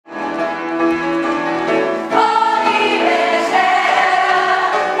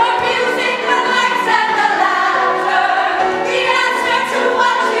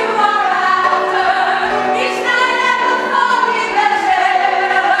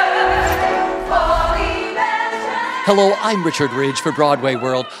Hello, I'm Richard Ridge for Broadway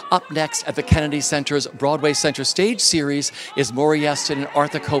World. Up next at the Kennedy Center's Broadway Center Stage Series is Maury, Yeston, and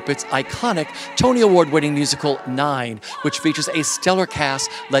Arthur Kopit's iconic Tony Award-winning musical 9, which features a stellar cast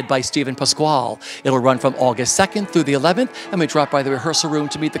led by Steven Pasquale. It'll run from August 2nd through the 11th, and we drop by the rehearsal room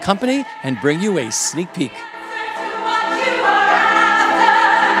to meet the company and bring you a sneak peek.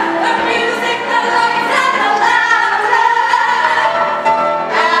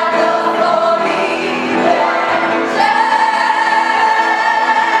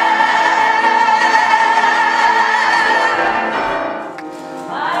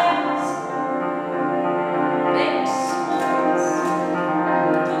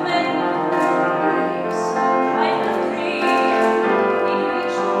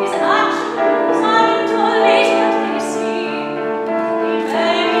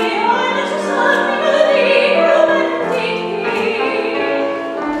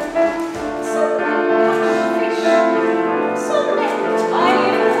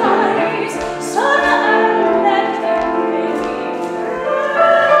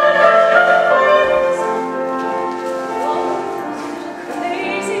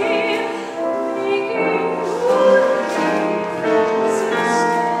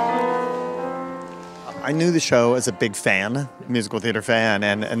 I knew the show as a big fan, musical theater fan,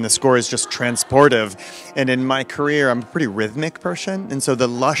 and the score is just transportive. And in my career, I'm a pretty rhythmic person, and so the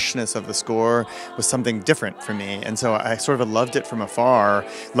lushness of the score was something different for me. And so I sort of loved it from afar,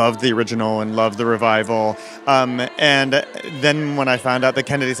 loved the original and loved the revival. And then when I found out that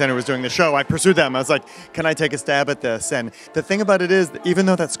Kennedy Center was doing the show, I pursued them. I was like, can I take a stab at this? And the thing about it is, that even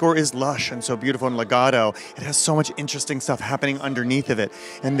though that score is lush and so beautiful and legato, it has so much interesting stuff happening underneath of it.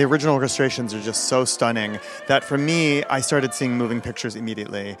 And the original orchestrations are just so stunning that for me, I started seeing moving pictures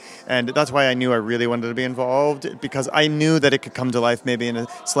immediately. And that's why I knew I really wanted to be involved, because I knew that it could come to life maybe in a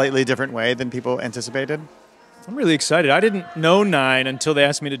slightly different way than people anticipated. I'm really excited. I didn't know 9 until they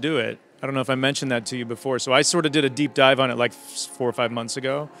asked me to do it. I don't know if I mentioned that to you before. So I sort of did a deep dive on it like 4 or 5 months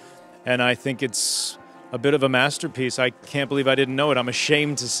ago. And I think it's a bit of a masterpiece. I can't believe I didn't know it. I'm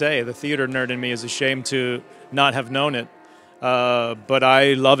ashamed to say. The theater nerd in me is ashamed to not have known it. But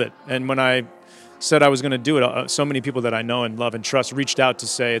I love it. And when I said I was going to do it, so many people that I know and love and trust reached out to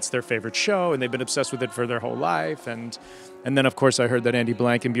say it's their favorite show, and they've been obsessed with it for their whole life. And then, of course, I heard that Andy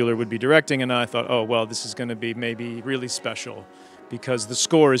Blankenbuehler would be directing, and I thought, oh, well, this is going to be maybe really special because the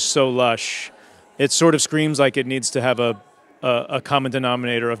score is so lush. It sort of screams like it needs to have a common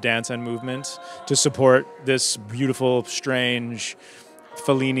denominator of dance and movement to support this beautiful, strange,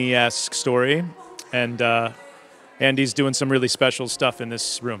 Fellini-esque story. And Andy's doing some really special stuff in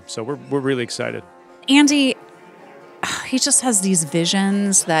this room, so we're really excited. Andy, he just has these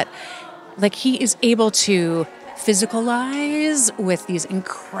visions that, like, he is able to physicalize with these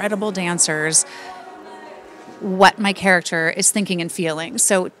incredible dancers what my character is thinking and feeling.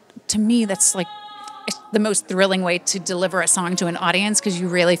 So to me, that's like the most thrilling way to deliver a song to an audience, because you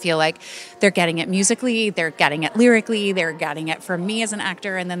really feel like they're getting it musically, they're getting it lyrically, they're getting it from me as an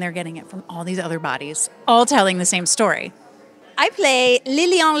actor, and then they're getting it from all these other bodies, all telling the same story. I play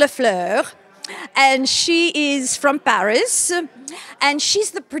Liliane Lefleur, and she is from Paris, and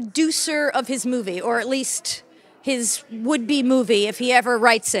she's the producer of his movie, or at least his would-be movie if he ever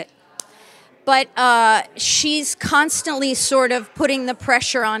writes it. But she's constantly sort of putting the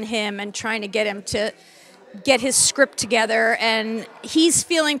pressure on him and trying to get him to get his script together. And he's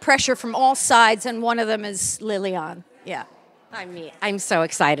feeling pressure from all sides, and one of them is Liliane. Yeah. I'm so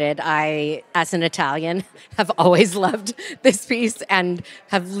excited. I, as an Italian, have always loved this piece and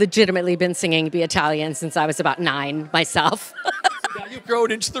have legitimately been singing Be Italian since I was about 9 myself. Now you've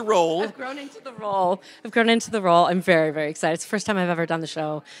grown into the role. I've grown into the role. I'm very, very excited. It's the first time I've ever done the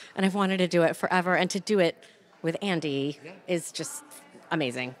show, and I've wanted to do it forever. And to do it with Andy is just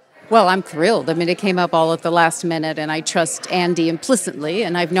amazing. Well, I'm thrilled. I mean, it came up all at the last minute, and I trust Andy implicitly,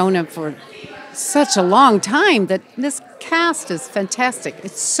 and I've known him for such a long time that this cast is fantastic.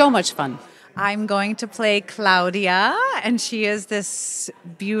 It's so much fun. I'm going to play Claudia, and she is this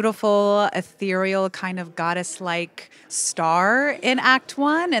beautiful, ethereal, kind of goddess-like star in Act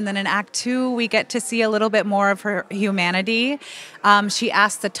 1. And then in Act 2, we get to see a little bit more of her humanity. She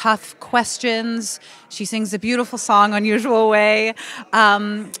asks the tough questions. She sings a beautiful song, Unusual Way.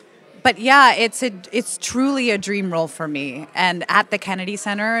 But yeah, it's truly a dream role for me. And at the Kennedy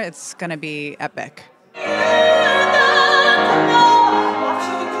Center, it's going to be epic.